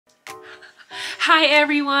Hi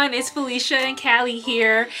everyone, it's Felicia and Callie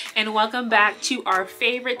here, and welcome back to our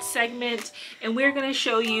favorite segment. And we're going to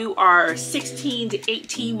show you our 16 to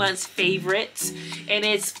 18 months favorites, and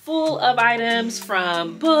it's full of items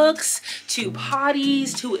from books to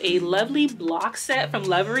potties to a lovely block set from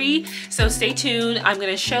Lovery. So stay tuned. I'm going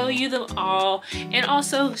to show you them all and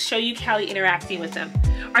also show you Callie interacting with them.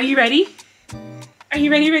 Are you ready? Are you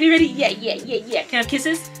ready? Yeah. Can I have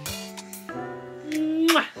kisses?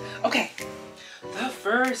 Mwah. Okay. The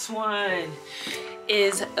first one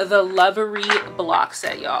is the Lovery block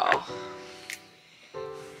set, y'all.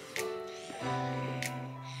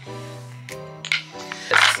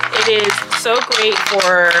 It is so great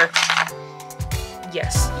for,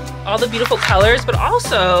 yes, all the beautiful colors, but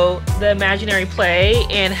also the imaginary play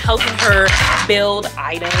and helping her build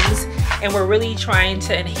items. And we're really trying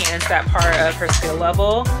to enhance that part of her skill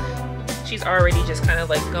level. She's already just kind of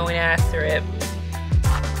like going after it.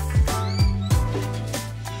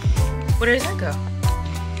 Where does that go?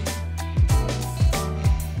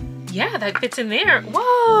 Yeah, that fits in there.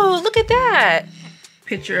 Whoa, look at that.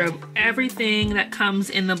 Picture of everything that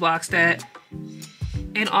comes in the block set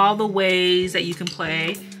and all the ways that you can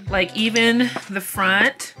play. Like even the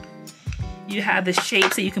front, you have the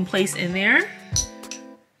shapes that you can place in there.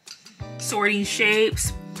 Sorting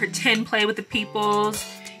shapes, pretend play with the peoples.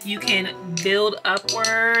 You can build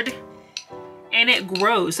upward. And it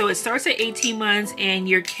grows. So it starts at 18 months and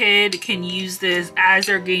your kid can use this as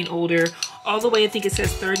they're getting older, all the way, I think it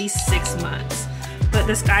says 36 months. But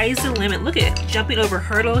the sky is the limit. Look at it, jumping over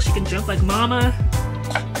hurdles. She can jump like mama.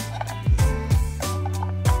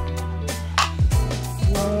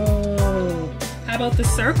 Whoa. How about the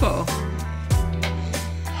circle?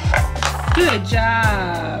 Good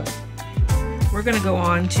job. We're gonna go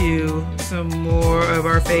on to some more of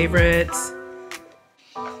our favorites.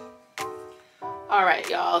 All right,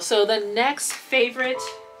 y'all, so the next favorite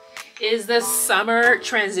is the summer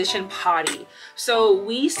transition potty. So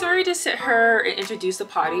we started to sit her and introduce the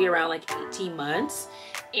potty around like 18 months,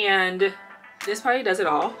 and this potty does it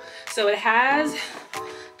all. So it has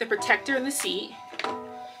the protector in the seat.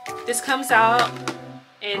 This comes out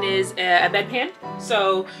and is a bedpan,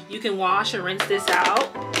 so you can wash and rinse this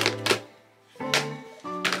out.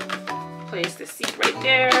 Place the seat right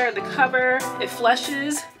there, the cover, it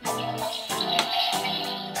flushes.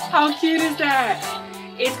 How cute is that?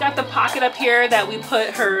 It's got the pocket up here that we put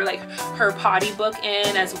her her potty book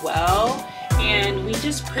in as well. And we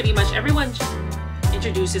just pretty much, everyone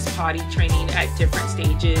introduces potty training at different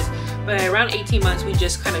stages. But around 18 months, we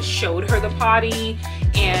just kind of showed her the potty.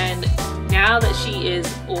 And now that she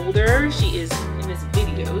is older, she is, in this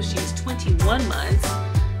video, she's 21 months.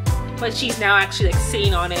 But she's now actually like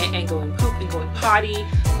sitting on it and going poop and going potty.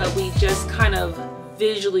 But we just kind of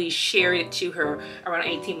visually shared it to her around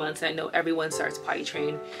 18 months. And I know everyone starts potty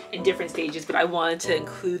training in different stages, but I wanted to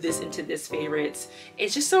include this into this favorites.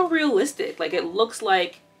 It's just so realistic. Like, it looks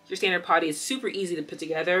like your standard potty is super easy to put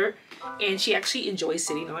together, and she actually enjoys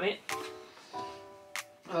sitting on it.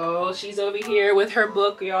 Oh, she's over here with her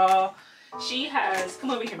book, y'all. She has, come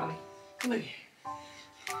over here, mommy. Come over here.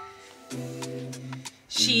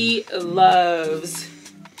 She loves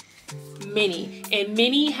Minnie, and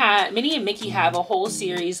Minnie and Mickey have a whole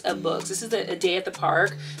series of books. This is a day at the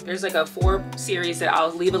park. There's like a 4 series that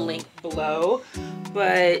I'll leave a link below.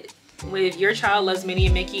 But if your child loves Minnie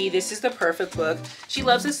and Mickey, this is the perfect book. She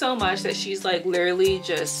loves it so much that she's like literally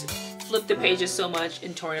just flipped the pages so much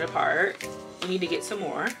and torn it apart. We need to get some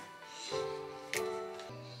more.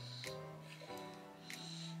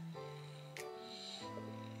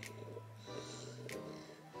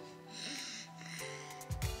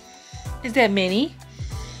 Is that Minnie?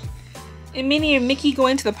 And Minnie and Mickey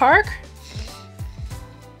going to the park?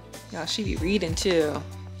 Y'all, she be reading too.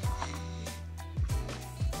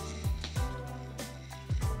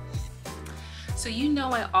 So you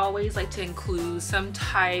know I always like to include some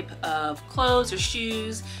type of clothes or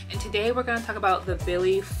shoes, and today we're going to talk about the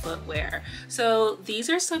Billy footwear. So these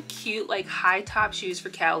are some cute like high top shoes for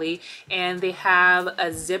Callie, and they have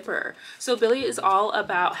a zipper. So Billy is all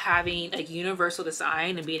about having a universal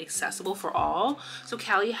design and being accessible for all. So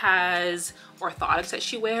Callie has orthotics that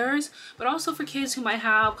she wears, but also for kids who might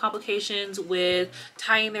have complications with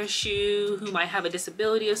tying their shoe, who might have a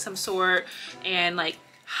disability of some sort, and like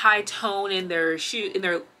high tone in their feet and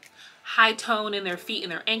their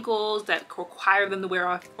ankles that require them to wear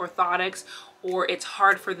orthotics, or it's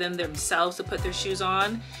hard for them themselves to put their shoes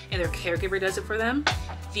on and their caregiver does it for them.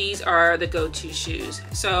 These are the go-to shoes.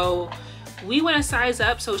 So we want to size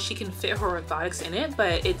up so she can fit her orthotics in it,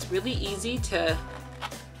 but it's really easy to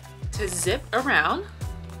zip around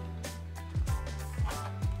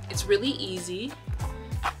It's really easy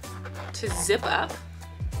to zip up.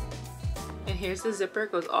 And here's the zipper,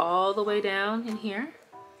 it goes all the way down in here.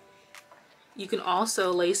 You can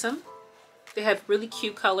also lace them. They have really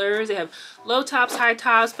cute colors. They have low tops, high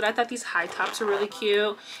tops, but I thought these high tops are really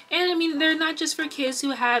cute. And I mean, they're not just for kids who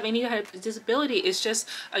have any type of disability. It's just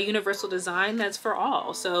a universal design that's for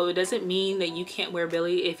all. So it doesn't mean that you can't wear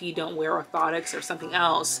Billy if you don't wear orthotics or something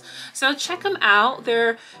else. So check them out.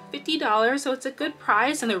 They're $50, so it's a good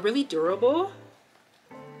price and they're really durable.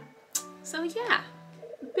 So yeah,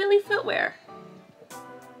 Billy footwear.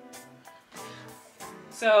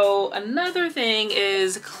 So another thing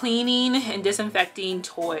is cleaning and disinfecting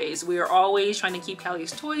toys. We are always trying to keep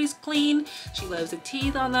Cali'S toys clean. She loves the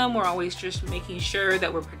teeth on them. We're always just making sure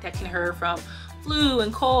that we're protecting her from flu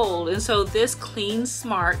and cold. And so this Clean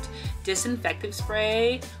Smart disinfectant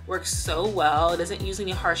spray works so well. It doesn't use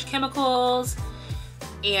any harsh chemicals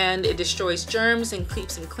and it destroys germs and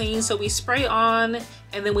keeps them clean. So we spray on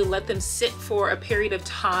and then we let them sit for a period of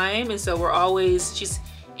time. And so we're always, she's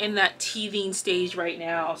in that teething stage right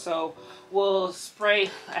now, so we'll spray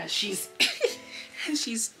as she's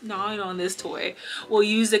she's gnawing on this toy. We'll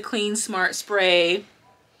use the Clean Smart spray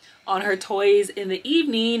on her toys in the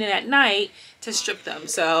evening and at night to strip them.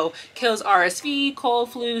 So kills RSV,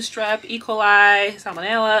 cold, flu, strep, E. coli,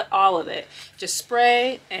 salmonella, all of it. Just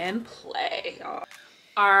spray and play.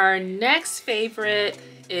 Our next favorite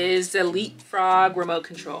is the Leapfrog remote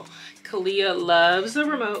control. Kalia loves the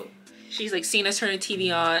remote. She's like seen us turn the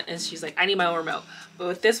TV on and she's like, I need my own remote. But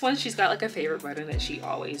with this one, she's got like a favorite button that she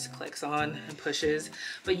always clicks on and pushes.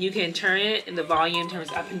 But you can turn it and the volume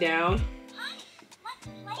turns up and down.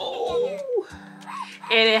 Oh!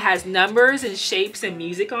 And it has numbers and shapes and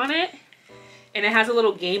music on it. And it has a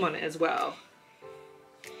little game on it as well.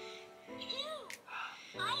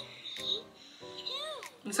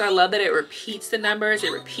 And so I love that it repeats the numbers,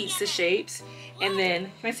 it repeats the shapes. And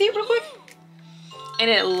then, can I see it real quick? And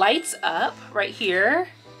it lights up right here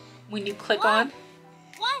when you click on.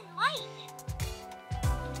 One light.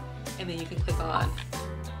 And then you can click on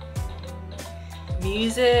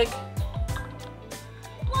music. 1,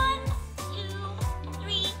 2,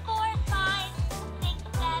 3, 4, 5, 6,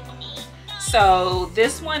 7, 8, 9. So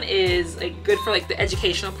this one is like good for like the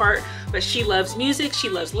educational part, but she loves music, she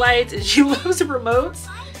loves lights, and she loves remotes.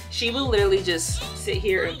 She will literally just sit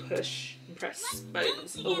here and push and press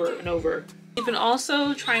buttons over and over. We've been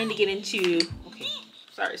also trying to get into, okay,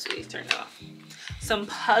 sorry sweetie, turn it off. Some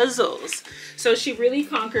puzzles. So she really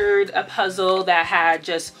conquered a puzzle that had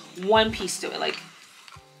just one piece to it, like,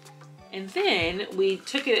 and then we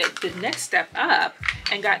took it the next step up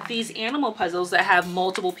and got these animal puzzles that have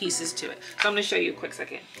multiple pieces to it. So I'm gonna show you a quick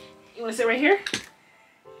second. You wanna sit right here? Can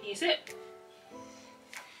you sit?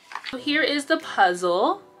 So here is the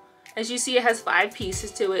puzzle. As you see, it has 5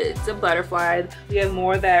 pieces to it. It's a butterfly. We have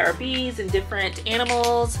more that are bees and different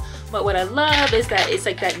animals. But what I love is that it's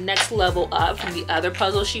like that next level up from the other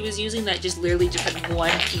puzzle she was using that just literally just had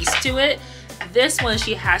one piece to it. This one,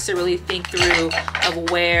 she has to really think through of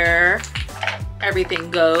where everything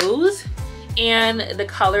goes. And the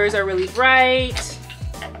colors are really bright.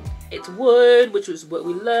 It's wood, which is what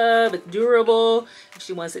we love. It's durable.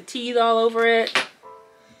 She wants the teeth all over it.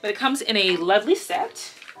 But it comes in a lovely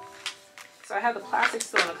set. So I have the plastic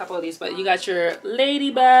still on a couple of these, but you got your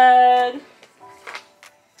ladybug,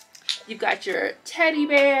 you've got your teddy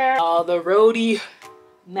bear, the roadie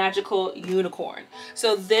magical unicorn.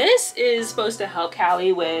 So this is supposed to help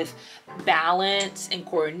Callie with balance and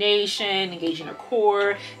coordination, engaging her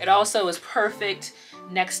core. It also is perfect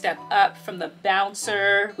next step up from the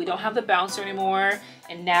bouncer. We don't have the bouncer anymore,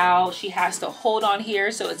 and now she has to hold on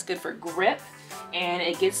here, so it's good for grip and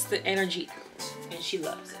it gets the energy out, and she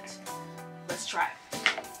loves it. Let's try it.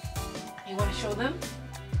 You want to show them?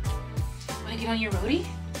 Want to get on your roadie?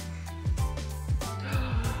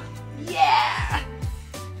 Yeah!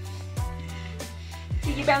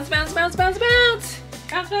 Can you bounce, bounce, bounce, bounce, bounce?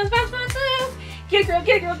 Bounce, bounce, bounce, bounce, bounce. Get it, girl,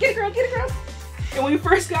 get it, girl, get it, girl, get it, girl. And when we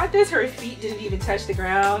first got this, her feet didn't even touch the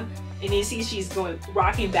ground. And you see she's going,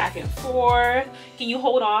 rocking back and forth. Can you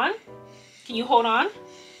hold on? Can you hold on?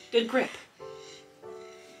 Good grip.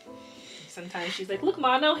 Sometimes she's like, look,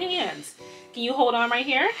 Ma, no hands. Can you hold on right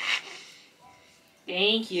here?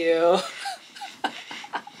 Thank you.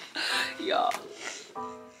 Y'all.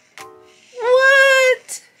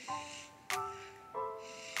 What?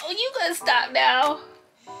 Oh, you gotta stop now.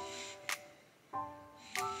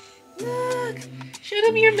 Look, show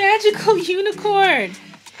them your magical unicorn.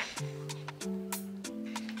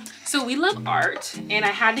 So we love art, and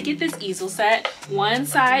I had to get this easel set. One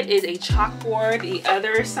side is a chalkboard, the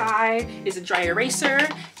other side is a dry eraser,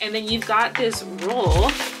 and then you've got this roll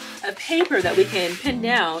a paper that we can pin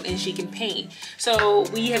down and she can paint. So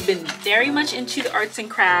we have been very much into the arts and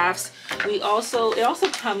crafts. It also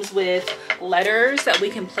comes with letters that we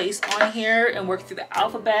can place on here and work through the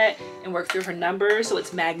alphabet and work through her numbers, so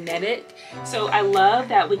it's magnetic. So I love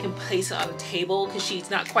that we can place it on the table because she's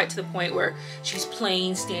not quite to the point where she's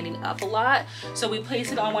playing standing up a lot. So we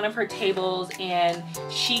place it on one of her tables and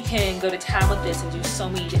she can go to town with this and do so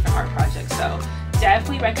many different art projects. So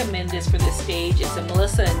definitely recommend this for this stage. It's a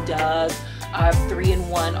Melissa and Doug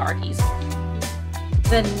 3-in-1 art easel.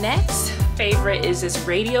 The next favorite is this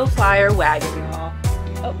radio flyer wagon, y'all.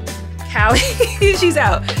 Oh, Callie, she's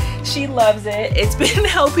out. She loves it. It's been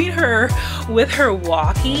helping her with her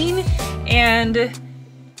walking, and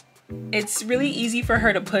it's really easy for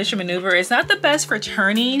her to push and maneuver. It's not the best for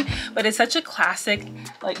turning, but it's such a classic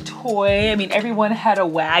like toy. I mean, everyone had a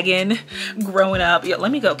wagon growing up. Yeah,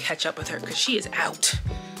 let me go catch up with her because she is out.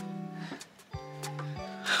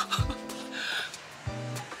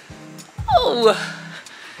 Oh,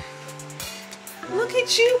 look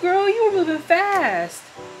at you, girl. You were moving fast.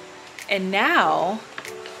 And now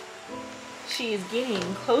she is getting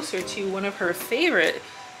closer to one of her favorite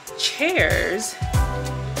chairs,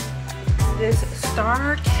 this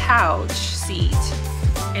star couch seat.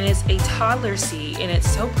 And it's a toddler seat, and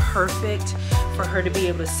it's so perfect for her to be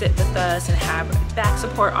able to sit with us and have back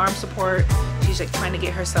support, arm support. She's like trying to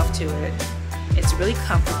get herself to it. It's really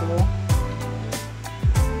comfortable.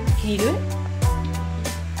 Can you do it?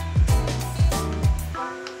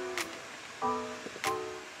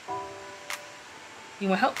 You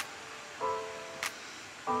want help?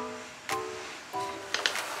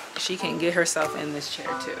 She can get herself in this chair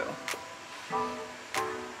too.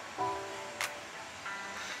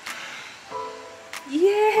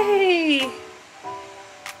 Yay!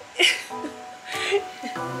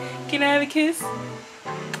 Can I have a kiss?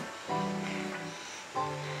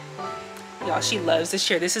 Y'all, she loves this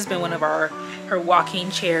chair. This has been one of her walking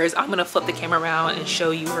chairs. I'm gonna flip the camera around and show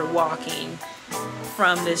you her walking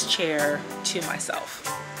from this chair to myself.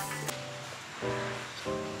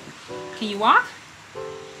 Can you walk?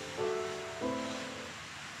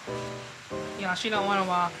 Y'all, she don't want to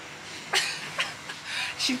walk.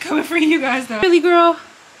 She's coming for you guys though. Really, girl?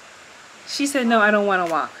 She said, no, I don't want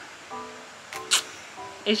to walk.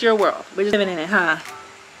 It's your world. We're just living in it, huh?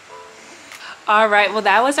 All right, well,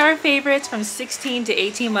 that was our favorites from 16 to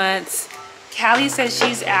 18 months. Callie says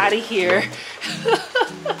she's out of here.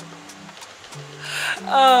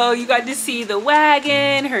 Oh, you got to see the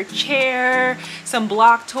wagon, her chair, some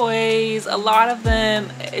block toys, a lot of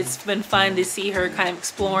them. It's been fun to see her kind of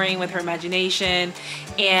exploring with her imagination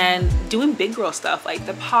and doing big girl stuff like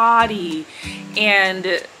the potty, and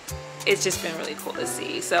it's just been really cool to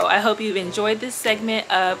see. So I hope you've enjoyed this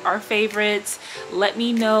segment of our favorites. Let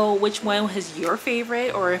me know which one was your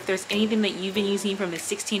favorite, or if there's anything that you've been using from the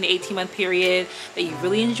 16 to 18 month period that you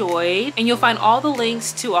really enjoyed. And you'll find all the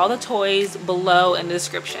links to all the toys below in the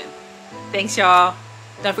description. Thanks, y'all.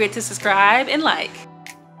 Don't forget to subscribe and like.